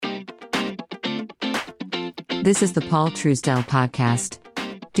This is the Paul Truesdell Podcast.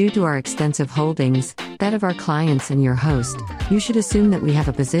 Due to our extensive holdings, that of our clients and your host, you should assume that we have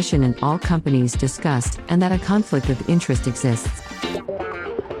a position in all companies discussed and that a conflict of interest exists.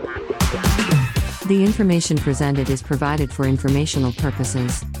 The information presented is provided for informational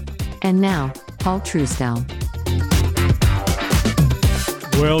purposes. And now, Paul Truesdell.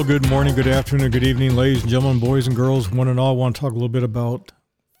 Well, good morning, good afternoon, good evening, ladies and gentlemen, boys and girls, one and all. I want to talk a little bit about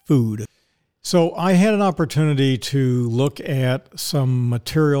food. So I had an opportunity to look at some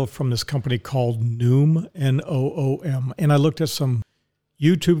material from this company called Noom, N-O-O-M, and I looked at some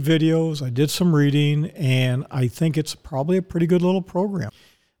YouTube videos, I did some reading, and I think it's probably a pretty good little program.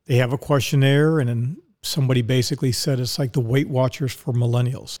 They have a questionnaire, and then somebody basically said it's like the Weight Watchers for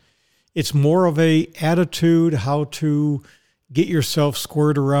millennials. It's more of a attitude, how to get yourself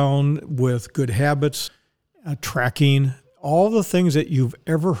squared around with good habits, tracking, all the things that you've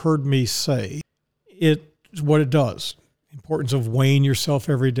ever heard me say. It's what it does. Importance of weighing yourself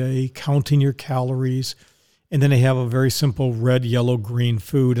every day, counting your calories, and then they have a very simple red, yellow, green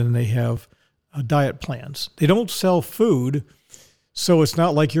food, and they have diet plans. They don't sell food, so it's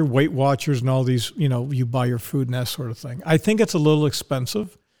not like your Weight Watchers and all these, you buy your food and that sort of thing. I think it's a little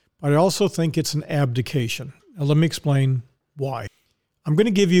expensive, but I also think it's an abdication. Now, let me explain why. I'm going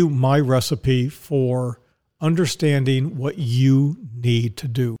to give you my recipe for understanding what you need to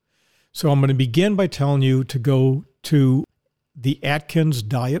do. So I'm going to begin by telling you to go to the Atkins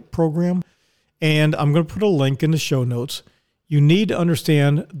Diet Program, and I'm going to put a link in the show notes. You need to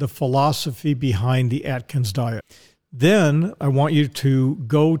understand the philosophy behind the Atkins Diet. Then I want you to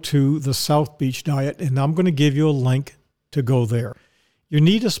go to the South Beach Diet, and I'm going to give you a link to go there. You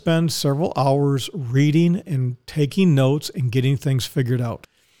need to spend several hours reading and taking notes and getting things figured out.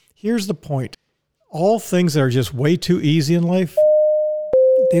 Here's the point. All things that are just way too easy in life,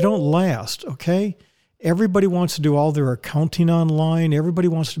 they don't last, okay? Everybody wants to do all their accounting online. Everybody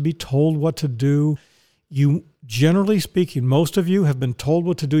wants to be told what to do. You, generally speaking, most of you have been told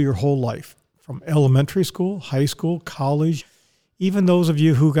what to do your whole life, from elementary school, high school, college, even those of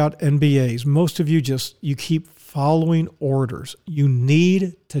you who got MBAs. Most of you you keep following orders. You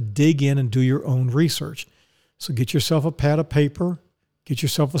need to dig in and do your own research. So get yourself a pad of paper, get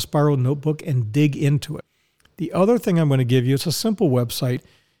yourself a spiral notebook, and dig into it. The other thing I'm going to give you, it's a simple website.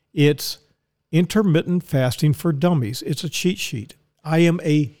 It's Intermittent Fasting for Dummies. It's a cheat sheet. I am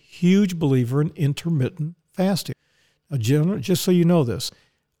a huge believer in intermittent fasting. Now, just so you know this,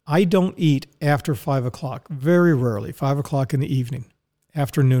 I don't eat after 5 o'clock, very rarely, 5 o'clock in the evening,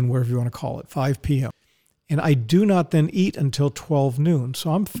 afternoon, whatever you want to call it, 5 p.m. And I do not then eat until 12 noon.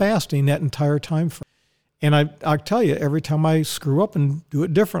 So I'm fasting that entire time frame. And I'll tell you, every time I screw up and do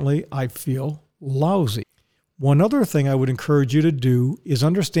it differently, I feel lousy. One other thing I would encourage you to do is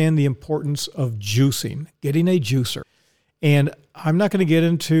understand the importance of juicing, getting a juicer. And I'm not going to get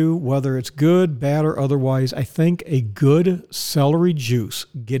into whether it's good, bad, or otherwise. I think a good celery juice,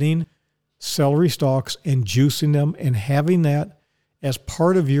 getting celery stalks and juicing them and having that as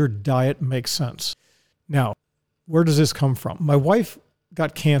part of your diet makes sense. Now, where does this come from? My wife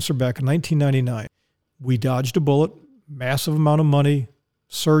got cancer back in 1999. We dodged a bullet, massive amount of money,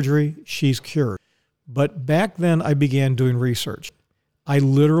 surgery, she's cured. But back then I began doing research. I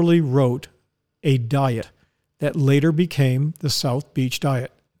literally wrote a diet that later became the South Beach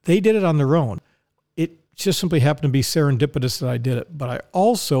Diet. They did it on their own. It just simply happened to be serendipitous that I did it. But I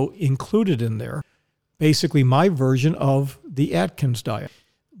also included in there basically my version of the Atkins Diet.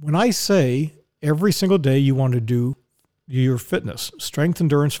 When I say every single day you want to do your fitness, strength,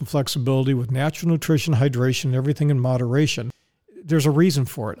 endurance, and flexibility with natural nutrition, hydration, and everything in moderation, there's a reason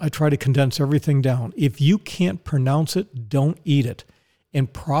for it. I try to condense everything down. If you can't pronounce it, don't eat it.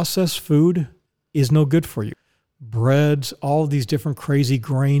 And processed food is no good for you. Breads, all these different crazy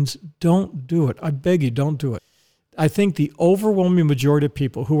grains, don't do it. I beg you, don't do it. I think the overwhelming majority of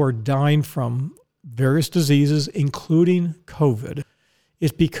people who are dying from various diseases, including COVID,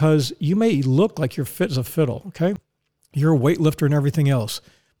 is because you may look like you're fit as a fiddle, okay? You're a weightlifter and everything else,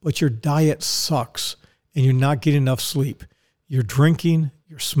 but your diet sucks and you're not getting enough sleep. You're drinking,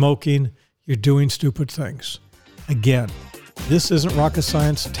 you're smoking, you're doing stupid things. Again, this isn't rocket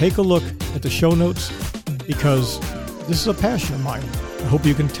science. Take a look at the show notes because this is a passion of mine. I hope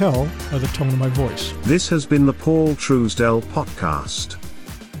you can tell by the tone of my voice. This has been the Paul Truesdell Podcast.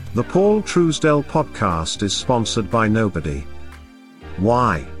 The Paul Truesdell Podcast is sponsored by nobody.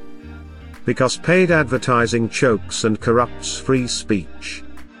 Why? Because paid advertising chokes and corrupts free speech.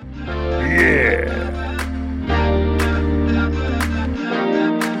 Yeah.